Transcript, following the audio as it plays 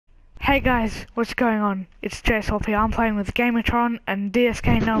Hey guys, what's going on? It's JSOP here. I'm playing with Gamartron and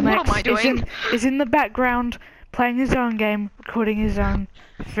DSK Nomex What am I doing? is in the background playing his own game, recording his own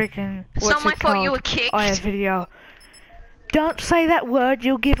freaking It's not my fault you were kicked. Oh yeah, video. Don't say that word,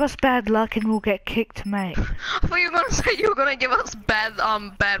 you'll give us bad luck and we'll get kicked, mate. I thought you were gonna say you were gonna give us bad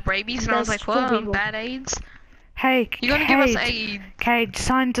rabies, and I was like, what? Bad AIDS? Hey, You're gonna give us AIDS. Cade,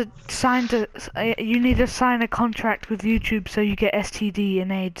 you need to sign a contract with YouTube so you get STD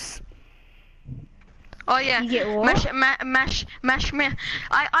and AIDS. Oh yeah, You get what? I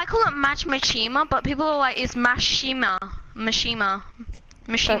call it match machima, but people are like, it's mashima numa.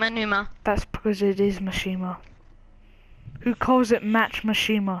 That's because it is Mashima. Who calls it match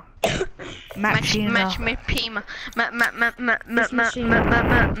Mashima?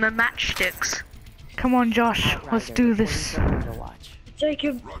 Matchsticks. Come on, Josh, let's do this.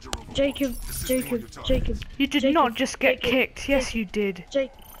 Jacob. You did not just get kicked. Yes, you did.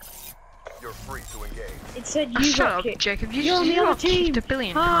 You're free to engage. It said you Shut got up, kicked. Jacob. You're on the You other got team. kicked a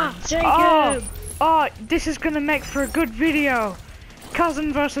billion Ah, times. Jacob. Oh, this is gonna make for a good video.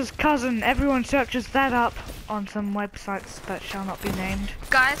 Cousin versus cousin. Everyone searches that up on some websites that shall not be named.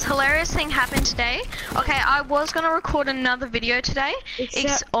 Guys, hilarious thing happened today. Okay, I was gonna record another video today.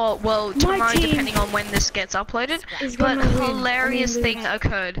 Well, tomorrow, team depending on when this gets uploaded. is But gonna win. hilarious thing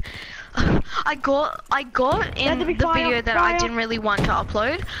occurred. I got in the video that I didn't really want to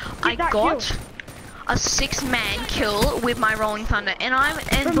upload. I got a 6-man kill with my Rolling Thunder, and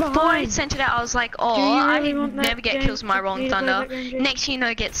before I sent it out, I was like, oh, I never get kills with my Rolling Thunder. Next, you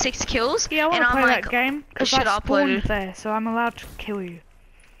know, get 6 kills, Yeah, I want and to I'm play like, that game I because should I spawned upload. there, so I'm allowed to kill you.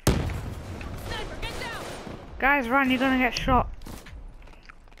 Guys, run! You're gonna get shot.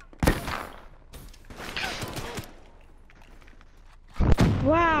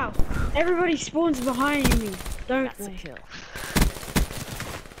 Wow. Everybody spawns behind me, don't they?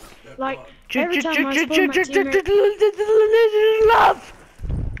 Like, every time I spawn my teammate... Love.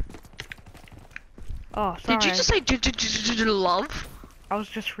 Oh, sorry. Did you just say love? I was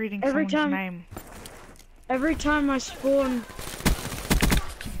just reading Every someone's time- name. Every time I spawn...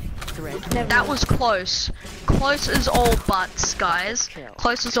 That was close. Close as all butts, guys.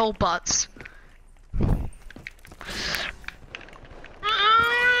 Close as all butts.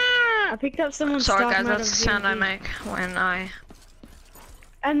 I picked up someone's Sorry stock guys, mode that's the of sound I DMV, make when I...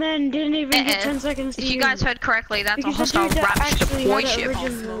 and then didn't even get 10 seconds to If you use guys it. heard correctly, that's a Because the hostile dude that rap actually boy had it shit.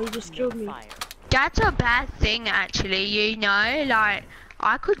 originally just killed me. That's a bad thing actually, you know, like,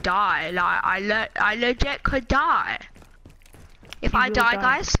 I could die, like, I legit could die. If I will die, die.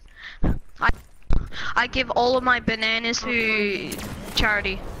 guys, I give all of my bananas to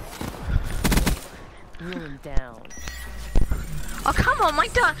charity. Down. Oh come on, my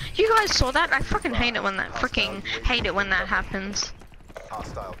dad! You guys saw that? I fucking hate it when that happens.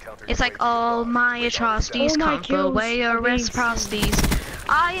 Hostile counter. It's like all my atrocities All my come for kills way are being reciprocities.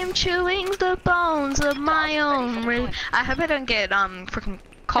 I am chewing the bones of my own. I hope I don't get freaking Another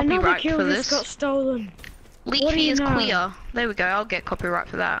copyright kill for just got this. stolen. What do Leafy you is know? clear. There we go. I'll get copyright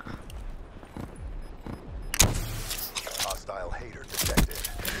for that. Hostile hater detected.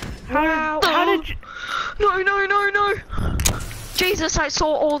 Wow. How did you... No! Jesus, I saw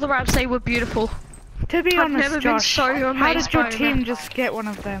all the raps. They were beautiful. To be I've honest, never been Josh, so how amazed did your by a team rap. just get one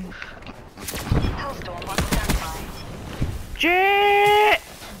of them? Jit!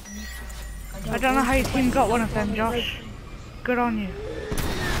 I don't know how your team got one of them, Josh. Good on you.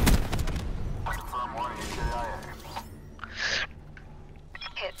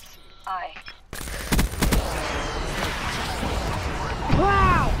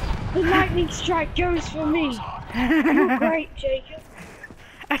 Wow. The lightning strike goes for me. You're great, Jacob.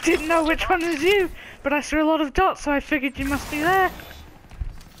 I didn't know which one was you, but I saw a lot of dots, so I figured you must be there.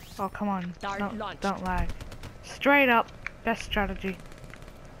 Oh, come on. Don't lag. Straight up. Best strategy.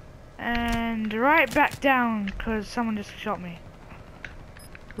 And right back down, because someone just shot me.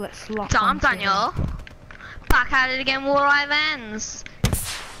 Let's lock Tom onto Daniel. him. Back at it again, War Ivans.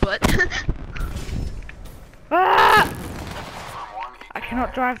 But Ah! I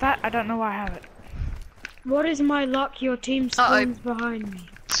cannot drive that. I don't know why I have it. What is my luck? Your team spawns behind me.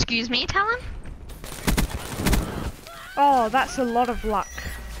 excuse me, Talon? Oh, that's a lot of luck.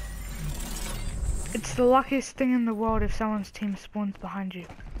 It's the luckiest thing in the world if someone's team spawns behind you.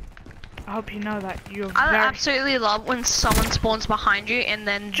 I hope you know that. You're I very... absolutely love when someone spawns behind you and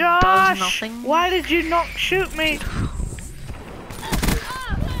then does Josh! nothing. Why did you not shoot me?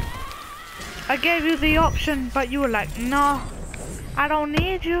 I gave you the option, but you were like, no, I don't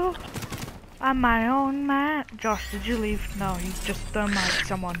need you. I'm my own man. Josh, did you leave? No, you just thermite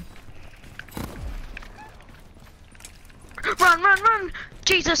someone. Run, run, run!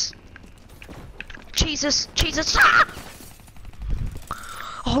 Jesus! Jesus, Jesus. Ah!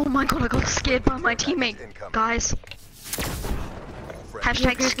 Oh my god, I got scared by my teammate, guys.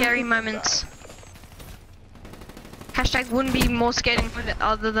 Hashtag scary moments. Hashtag wouldn't be more scared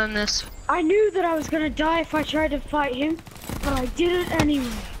other than this. I knew that I was gonna die if I tried to fight him, but I did it anyway.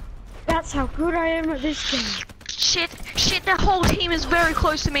 That's how good I am at this game. Shit, shit, that whole team is very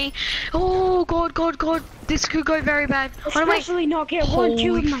close to me. Oh god, god, god. This could go very bad. Especially not get one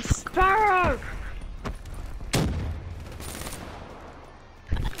kill with my Sparrow.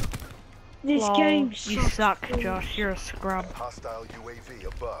 This game sucks. You suck, Josh. You're a scrub. Hostile UAV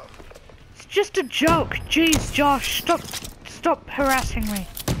above. It's just a joke. Jeez, Josh, stop harassing me.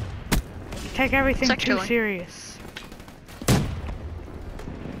 You take everything too serious.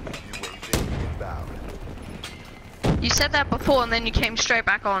 UAV inbound. You said that before and then you came straight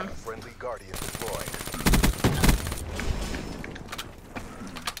back on. Friendly Guardian deployed.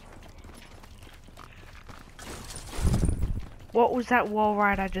 What was that wall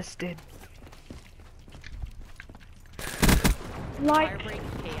ride I just did? Like,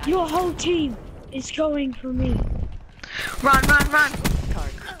 your whole team is going for me. Run, run, run!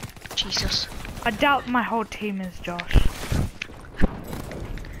 Jesus. I doubt my whole team is, Josh.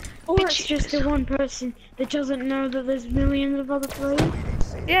 Or it's just the one person that doesn't know that there's millions of other players.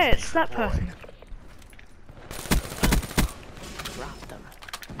 Yeah, it's that person.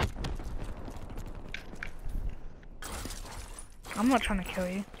 I'm not trying to kill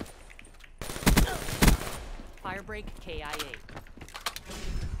you. Firebreak KIA.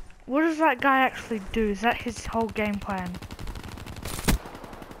 What does that guy actually do? Is that his whole game plan?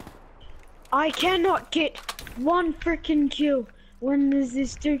 I cannot get one freaking kill when there's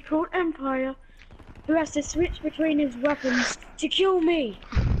this dude called Empire who has to switch between his weapons to kill me.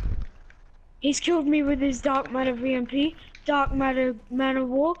 He's killed me with his Dark Matter VMP, Dark Matter Man of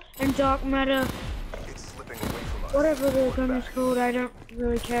War, and Dark Matter It's slipping away from us. whatever the gun is called. I don't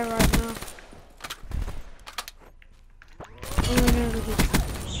really care right now. Oh no,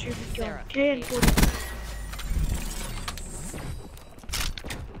 the stupid gun. KN40.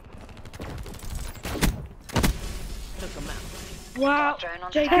 Wow,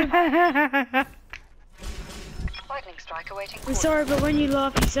 Jacob. I'm sorry, but when you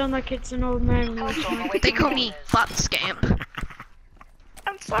laugh, you sound like it's an old man. They call me butt scamp.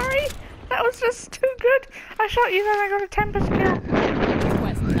 I'm sorry. That was just too good. I shot you, then I got a 10% kill.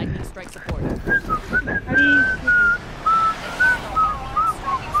 Request lightning strike support. How do you...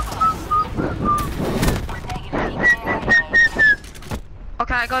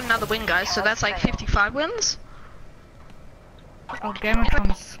 Okay, I got another win, guys, so that's like 55 wins. Oh,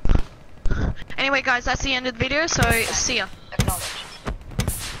 Gamartron's. Anyway, guys, that's the end of the video, so see ya.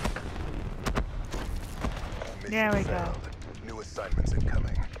 There we go. New assignments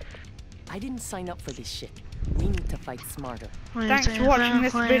incoming. I didn't sign up for this shit. We need to fight smarter. Thanks for watching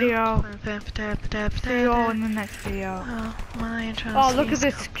this video. See you all in the next video. Oh, look at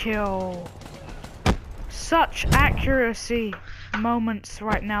this kill. Such accuracy moments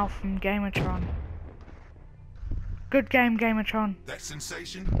right now from Gamartron. Good game, Gamartron. That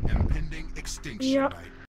sensation, impending extinction, Yep. right?